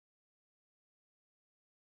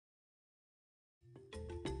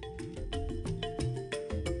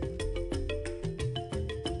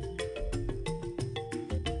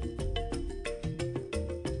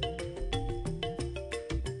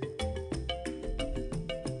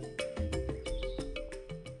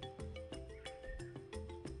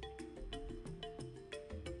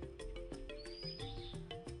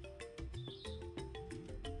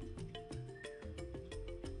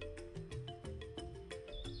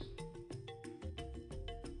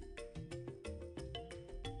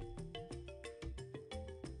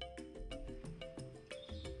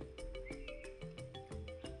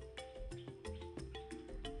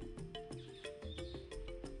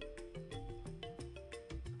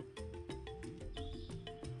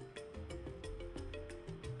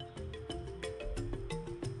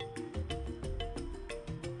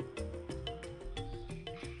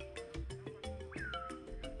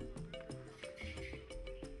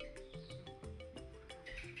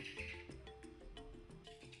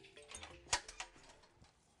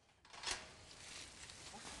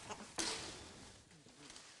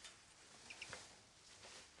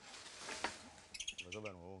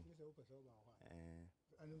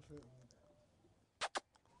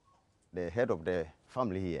The head of the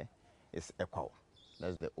family here is Ekwao.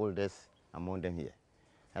 That's the oldest among them here.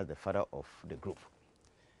 That's the father of the group.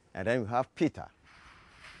 And then we have Peter.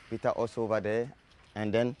 Peter also over there.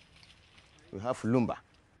 And then we have Lumba.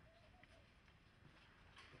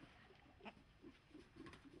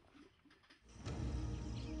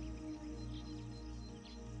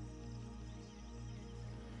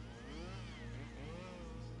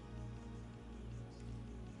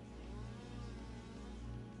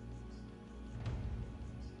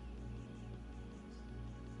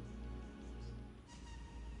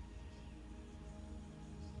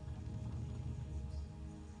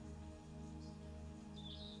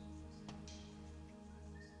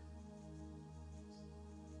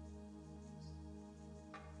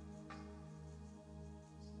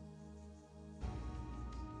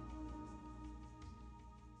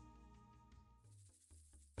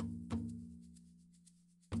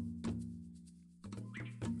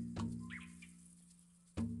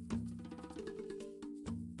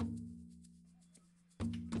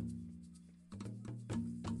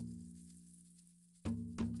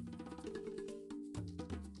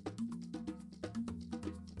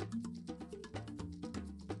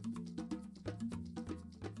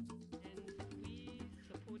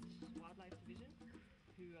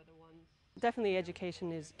 Definitely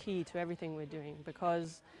education is key to everything we're doing,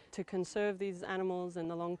 because to conserve these animals in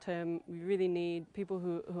the long term, we really need people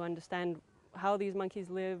who understand how these monkeys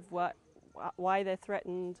live, why they're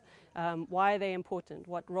threatened, why are they important,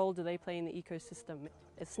 what role do they play in the ecosystem.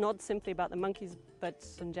 It's not simply about the monkeys, but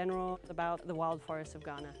in general about the wild forests of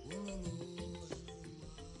Ghana.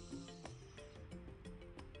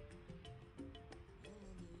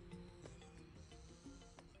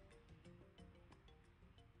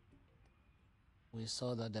 We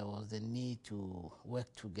saw that there was the need to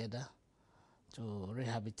work together to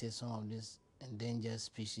rehabilitate some of these endangered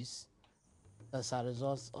species. As a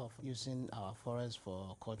result of using our forests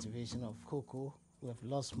for cultivation of cocoa, we've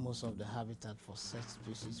lost most of the habitat for such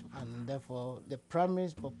species, and therefore the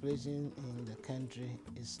primate population in the country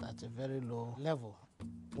is at a very low level.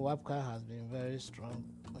 WAPCA has been very strong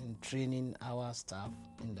in training our staff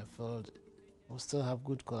in the field. We still have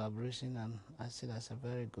good collaboration, and I see that's a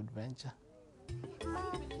very good venture.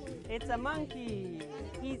 It's a monkey.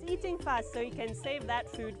 He's eating fast so he can save that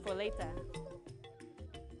food for later.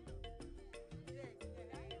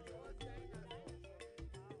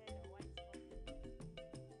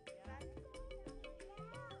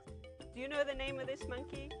 Do you know the name of this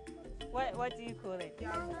monkey? What do you call it?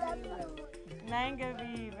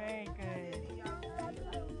 Mangabey, very good.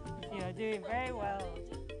 You're doing very well.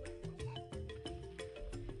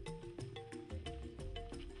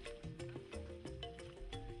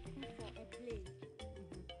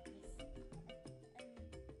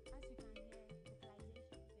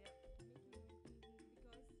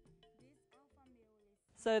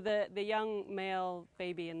 So the young male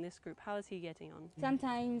baby in this group, how is he getting on?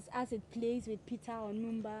 Sometimes as it plays with Peter or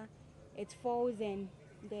Numba, it falls and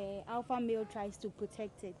the alpha male tries to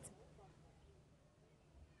protect it.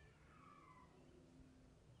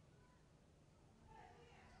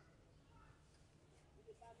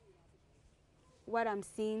 What I'm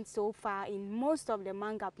seeing so far in most of the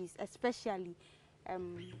mangabeys, especially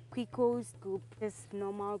Kwiko's group, is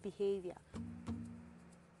normal behavior.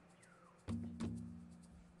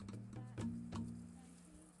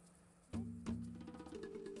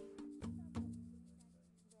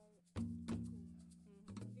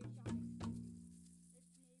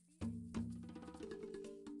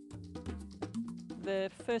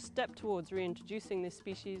 The first step towards reintroducing this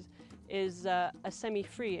species is a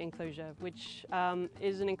semi-free enclosure, which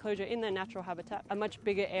is an enclosure in their natural habitat, a much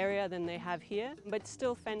bigger area than they have here, but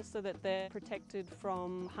still fenced so that they're protected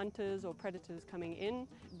from hunters or predators coming in,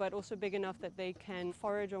 but also big enough that they can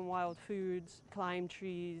forage on wild foods, climb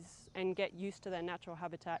trees, and get used to their natural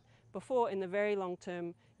habitat before, in the very long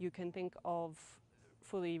term, you can think of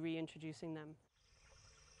fully reintroducing them.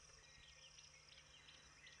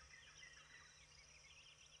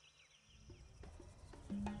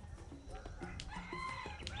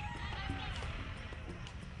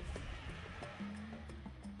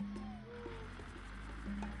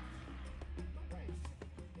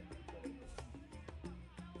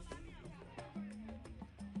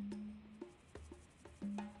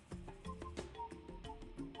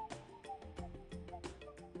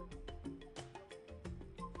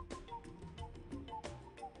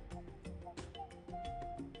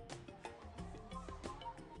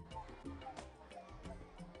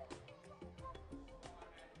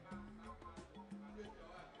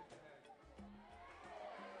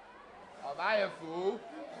 Fireful.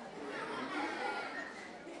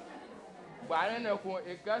 Baranako,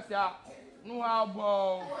 a cassa, no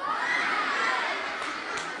album.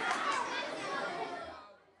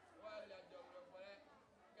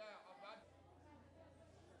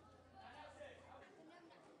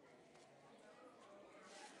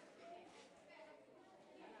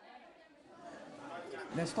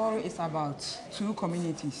 The story is about two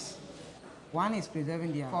communities. One is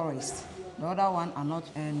preserving their forest, the other one are not,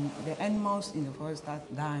 and the animals in the forest start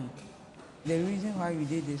dying. The reason why we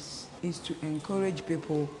did this is to encourage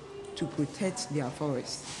people to protect their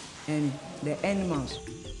forests and the animals.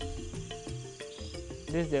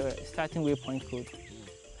 This is the starting waypoint code.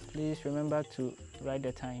 Please remember to write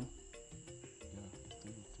the time.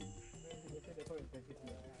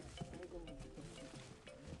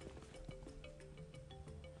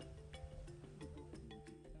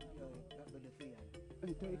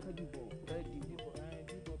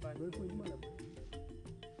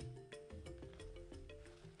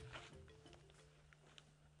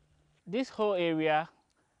 This whole area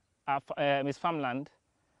is farmland,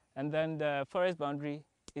 and then the forest boundary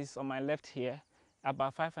is on my left here,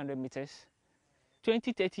 about 500 meters.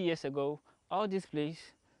 20, 30 years ago, all this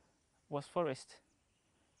place was forest,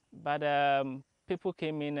 but people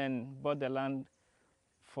came in and bought the land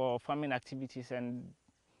for farming activities, and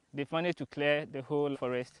they've managed to clear the whole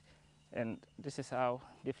forest, and this is how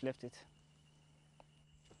they've left it.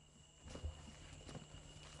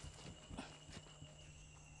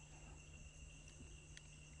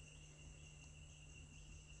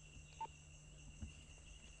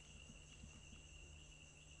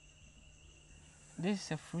 This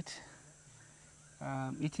is a fruit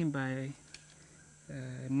eaten by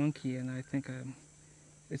a monkey, and I think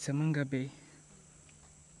it's a mangabey.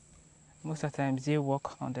 Most of the times they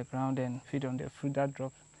walk on the ground and feed on the fruit that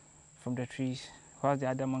drop from the trees, while the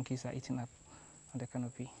other monkeys are eating up on the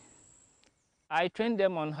canopy. I trained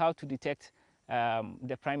them on how to detect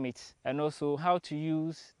the primates, and also how to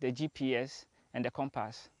use the GPS and the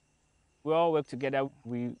compass. We all work together,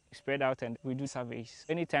 we spread out and we do surveys.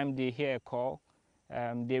 Anytime they hear a call,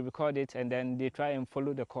 they record it, and then they try and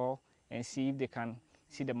follow the call and see if they can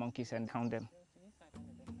see the monkeys and count them.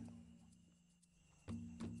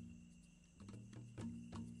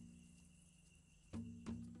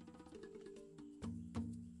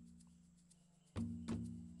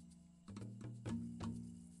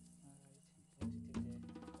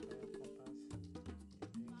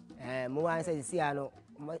 Mo say see ano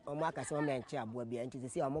o ma ka se o menche aboa bia nti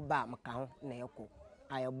see o mo ba maka ho na yeko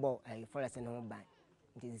ayebo ay forest no ho ban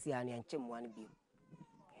nti see ano enche mo an bi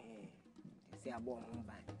see abo ho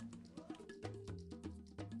ban.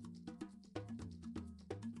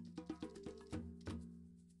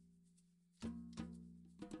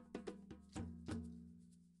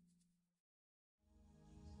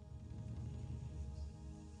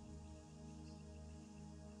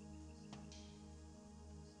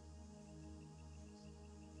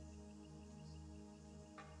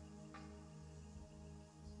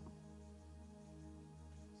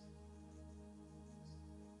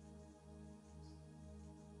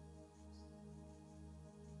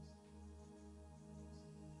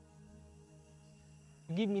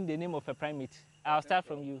 Give me the name of a primate. I'll start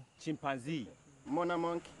from you. Chimpanzee, mona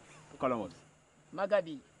monkey, colobus,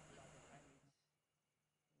 Magadi. We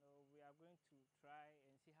are going to try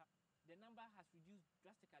and see how the number has reduced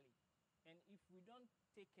drastically. And if we don't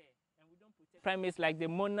take care and we don't protect primates like the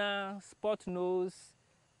mona, spot nose,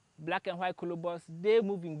 black and white colobus, they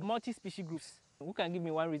move in multi-species groups. Who can give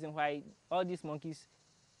me one reason why all these monkeys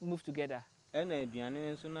move together?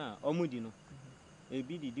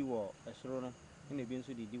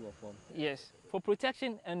 Yes, for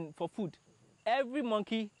protection and for food. Every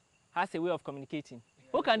monkey has a way of communicating.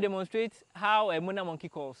 Who can demonstrate how a mona monkey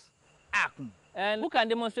calls? And who can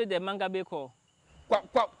demonstrate the mangabey call? Quack,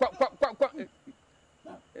 quack, quack, quack, quack, quack.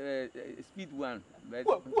 Speed one.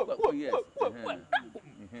 Yes.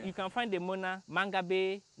 You can find the mona,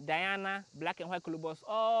 mangabey, Diana, black and white colobus,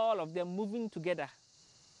 all of them moving together.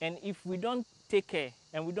 And if we don't take care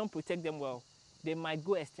and we don't protect them well, they might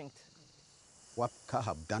go extinct. WAPCA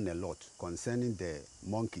have done a lot concerning the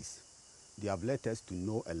monkeys. They have let us to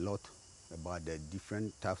know a lot about the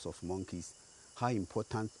different types of monkeys, how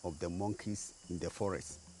important of the monkeys in the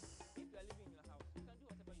forest. If you are living in your house, you can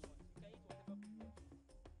do whatever you want. You can eat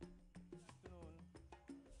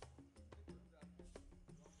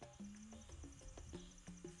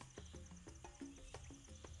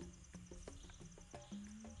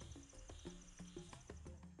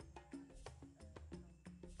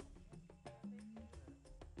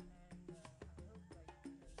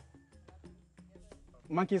whatever you want.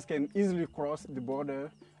 Monkeys can easily cross the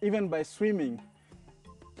border, even by swimming.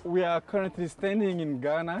 We are currently standing in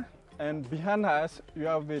Ghana, and behind us you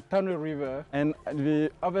have the Tano River, and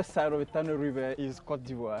the other side of the Tano River is Cote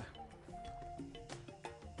d'Ivoire.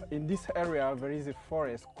 In this area there is a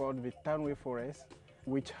forest called the Tano Forest,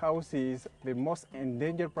 which houses the most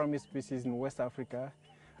endangered primate species in West Africa.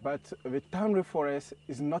 But the Tano Forest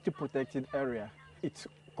is not a protected area. It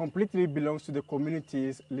completely belongs to the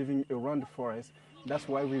communities living around the forest. That's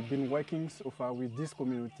why we've been working so far with these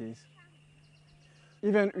communities.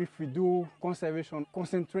 Even if we do conservation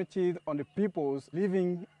concentrated on the peoples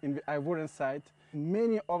living in the Ivorian side,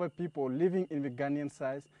 many other people living in the Ghanaian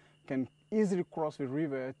side can easily cross the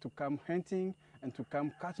river to come hunting and to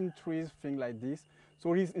come cutting trees, things like this.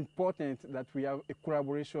 So it is important that we have a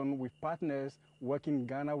collaboration with partners working in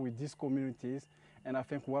Ghana with these communities, and I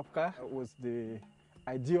think WAPCA was the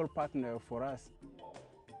ideal partner for us.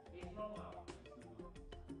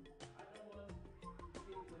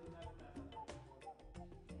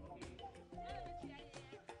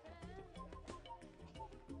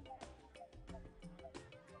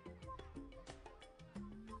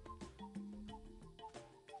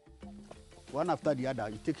 One after the other,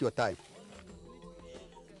 you take your time.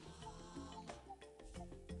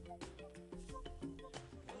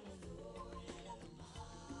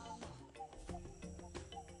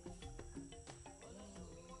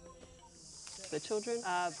 The children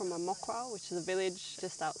are from Amokwa, which is a village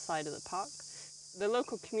just outside of the park. The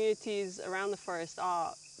local communities around the forest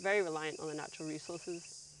are very reliant on the natural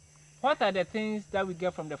resources. What are the things that we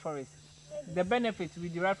get from the forest? The benefits we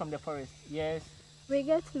derive from the forest, yes. We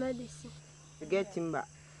get medicine. We get timber.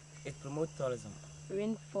 It promotes tourism.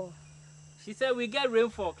 Rainfall. She said we get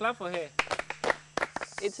rainfall. Clap for her.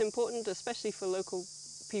 It's important, especially for local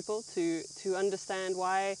people, to understand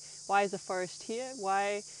why is the forest here?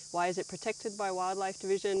 Why is it protected by Wildlife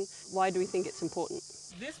Division? Why do we think it's important?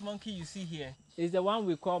 This monkey you see here is the one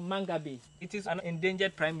we call mangabey. It is an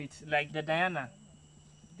endangered primate like the Diana.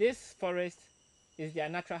 This forest is their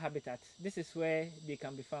natural habitat. This is where they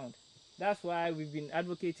can be found. That's why we've been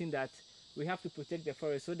advocating that we have to protect the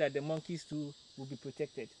forest so that the monkeys too will be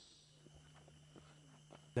protected.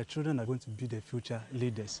 The children are going to be the future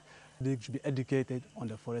leaders. They should be educated on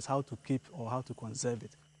the forest, how to keep or how to conserve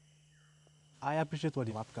it. I appreciate what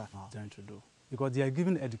the WAPCA are trying to do because they are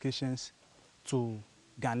giving educations to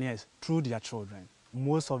Ghanaians through their children.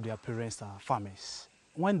 Most of their parents are farmers.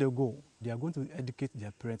 When they go, they are going to educate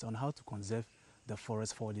their parents on how to conserve the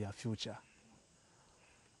forest for their future.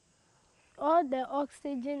 All the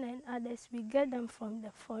oxygen and others, we get them from the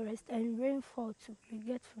forest, and rainfall too, we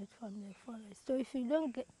get it from the forest. So if you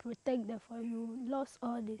don't protect the forest, you lose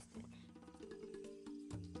all these things.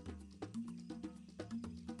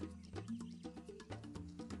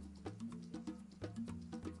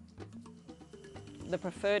 The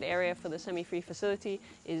preferred area for the semi-free facility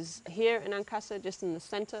is here in Ankasa, just in the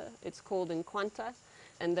center. It's called Nkwanta,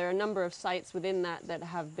 and there are a number of sites within that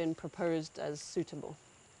have been proposed as suitable.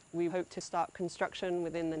 We hope to start construction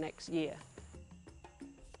within the next year.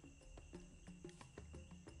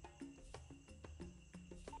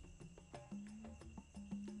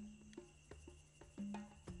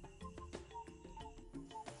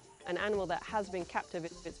 An animal that has been captive,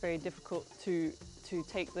 it's very difficult to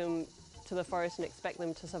take them to the forest and expect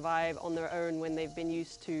them to survive on their own when they've been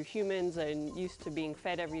used to humans and used to being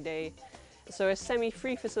fed every day. So a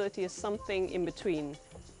semi-free facility is something in between.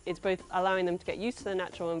 It's both allowing them to get used to the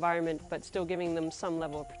natural environment but still giving them some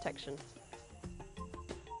level of protection.